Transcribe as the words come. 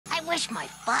wish my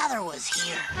father was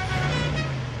here.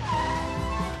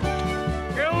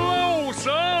 Hello,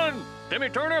 son! Timmy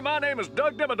Turner, my name is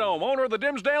Doug Dimmadome, owner of the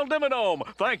Dimsdale Dimmadome.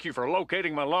 Thank you for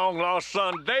locating my long-lost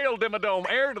son, Dale Dimmadome,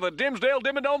 heir to the Dimsdale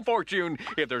Dimmadome fortune.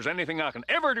 If there's anything I can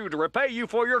ever do to repay you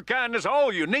for your kindness,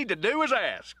 all you need to do is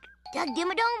ask. Doug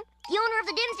Dimmadome? The owner of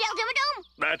the Dimsdale Dimmadome?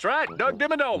 That's right, Doug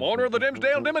Dimmadome, owner of the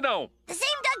Dimsdale Dimmadome. The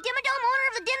same Doug Dimmadome, owner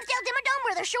of the Dimsdale Dimmadome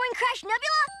where they're showing Crash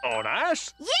Nebula? On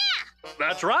ice? Yeah!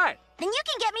 That's right. Then you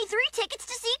can get me 3 tickets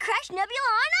to see Crash Nebula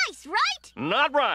on ice, right? Not right.